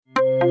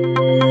IMA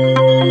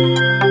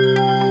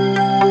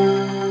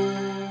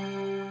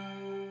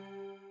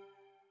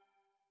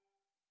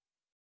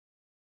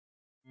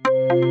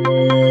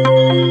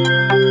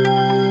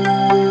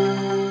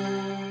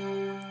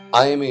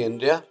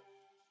India,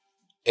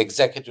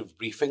 Executive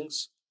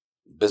Briefings,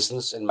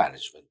 Business and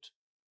Management.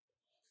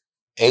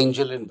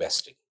 Angel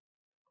Investing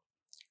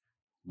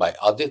by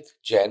Adit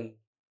Jain,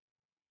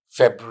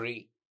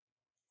 February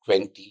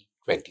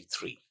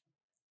 2023.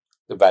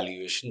 The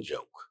Valuation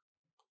Joke.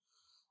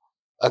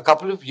 A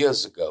couple of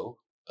years ago,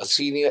 a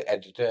senior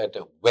editor at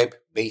a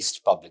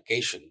web-based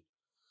publication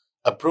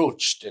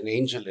approached an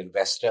angel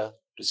investor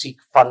to seek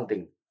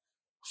funding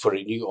for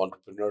a new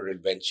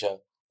entrepreneurial venture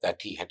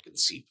that he had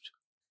conceived.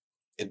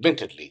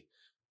 Admittedly,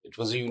 it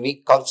was a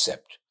unique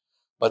concept,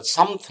 but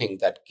something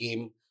that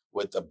came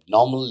with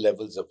abnormal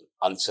levels of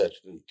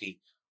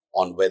uncertainty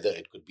on whether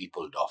it could be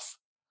pulled off.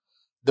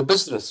 The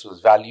business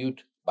was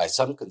valued by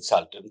some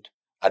consultant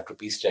at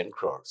rupees 10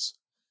 crores.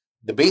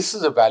 The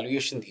basis of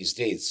valuation these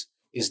days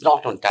is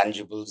not on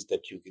tangibles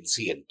that you can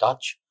see and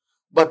touch,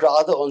 but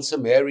rather on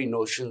some airy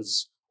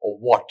notions of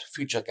what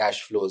future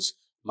cash flows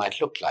might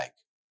look like.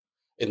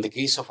 In the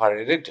case of our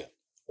editor,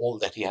 all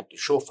that he had to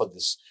show for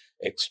this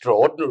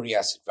extraordinary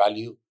asset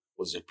value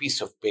was a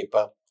piece of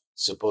paper,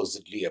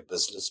 supposedly a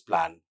business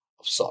plan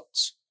of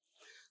sorts.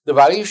 The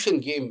valuation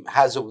game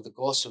has, over the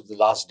course of the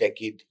last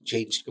decade,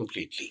 changed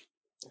completely.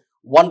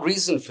 One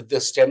reason for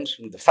this stems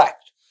from the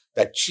fact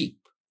that cheap,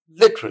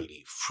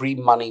 literally free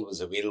money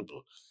was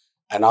available,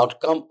 an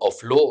outcome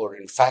of low or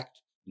in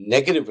fact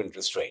negative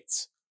interest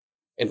rates.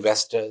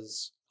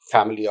 Investors,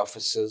 family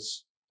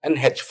offices, and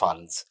hedge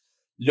funds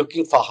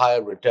looking for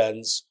higher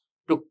returns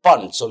took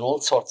punts on all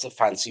sorts of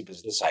fancy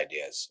business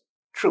ideas.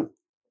 True,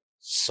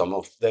 some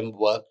of them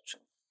worked,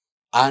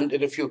 and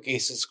in a few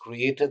cases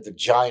created the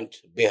giant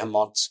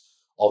behemoths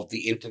of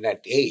the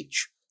internet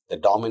age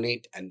that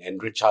dominate and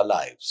enrich our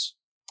lives.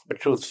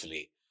 But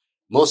truthfully,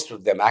 most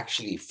of them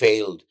actually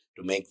failed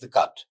to make the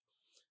cut.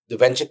 The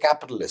venture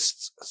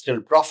capitalists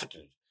still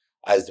profited,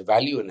 as the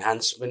value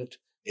enhancement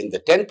in the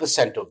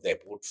 10% of their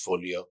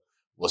portfolio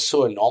was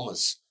so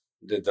enormous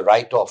that the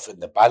write-off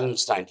in the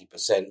balance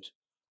 90%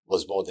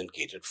 was more than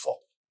catered for.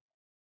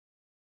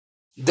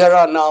 There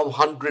are now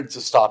hundreds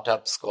of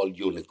startups called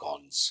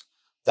unicorns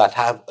that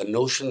have a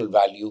notional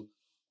value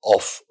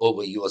of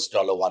over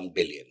 $1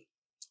 billion.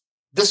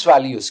 This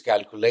value is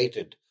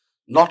calculated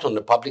not on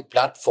a public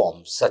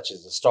platform such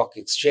as the stock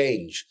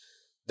exchange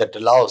that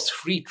allows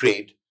free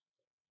trade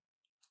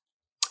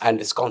and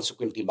is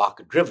consequently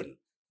market-driven,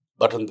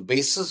 but on the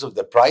basis of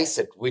the price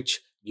at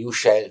which new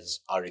shares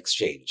are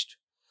exchanged.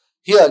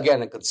 Here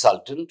again, a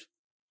consultant,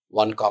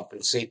 one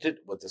compensated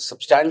with a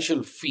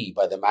substantial fee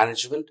by the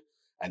management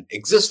and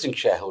existing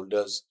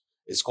shareholders,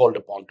 is called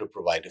upon to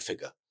provide a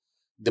figure.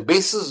 The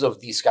basis of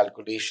these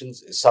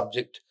calculations is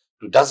subject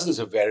to dozens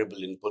of variable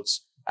inputs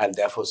and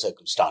therefore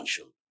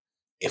circumstantial.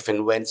 If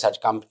and when such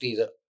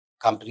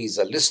companies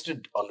are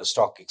listed on a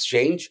stock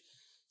exchange,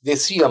 they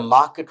see a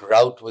market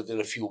rout within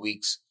a few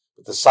weeks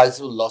with a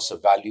sizable loss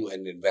of value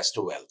and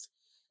investor wealth.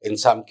 In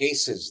some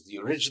cases, the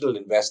original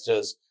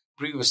investors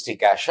previously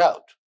cash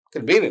out,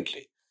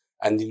 conveniently,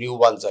 and the new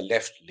ones are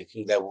left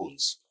licking their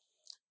wounds.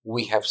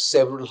 We have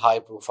several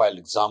high-profile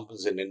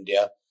examples in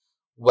India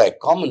where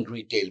common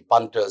retail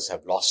punters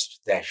have lost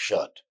their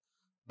shirt.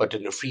 But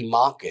in a free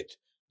market,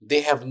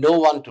 they have no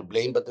one to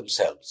blame but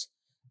themselves.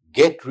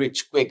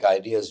 Get-rich-quick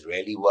ideas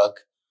rarely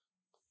work.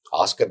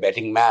 Ask a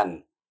betting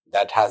man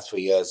that has for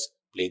years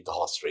played the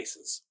horse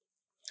races.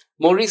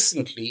 More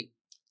recently,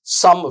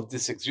 some of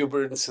this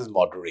exuberance is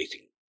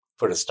moderating.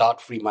 For a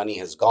start, free money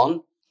has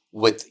gone,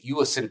 with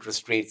US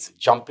interest rates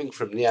jumping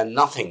from near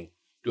nothing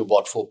to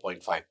about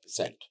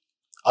 4.5%.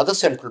 Other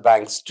central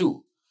banks,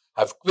 too,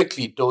 have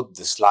quickly towed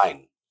this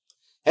line.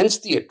 Hence,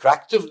 the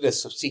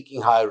attractiveness of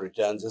seeking higher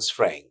returns is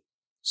fraying.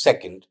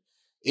 Second,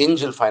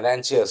 angel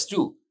financiers,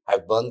 too,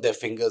 have burned their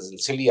fingers in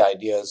silly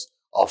ideas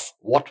of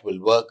what will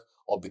work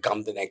or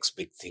become the next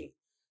big thing.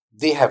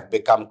 They have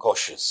become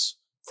cautious.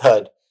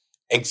 Third,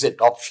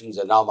 exit options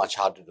are now much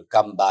harder to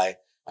come by,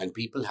 and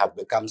people have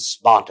become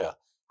smarter,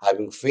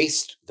 having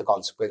faced the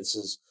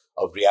consequences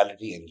of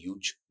reality and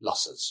huge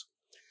losses.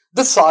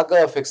 This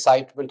saga of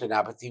excitement and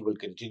apathy will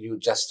continue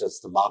just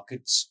as the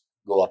markets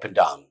go up and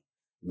down.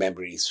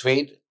 Memories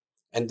fade,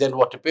 and then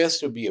what appears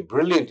to be a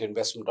brilliant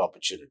investment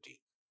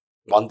opportunity,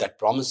 one that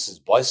promises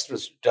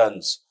boisterous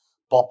returns,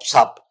 pops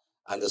up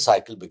and the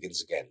cycle begins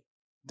again.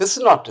 This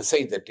is not to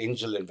say that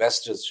angel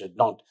investors should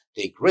not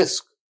take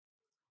risk,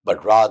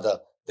 but rather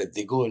that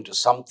they go into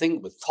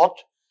something with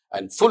thought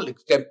and full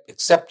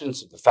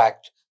acceptance of the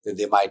fact that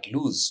they might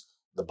lose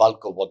the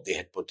bulk of what they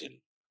had put in.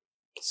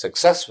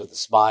 Success with a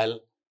smile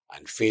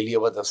and failure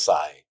with a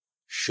sigh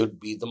should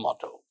be the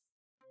motto.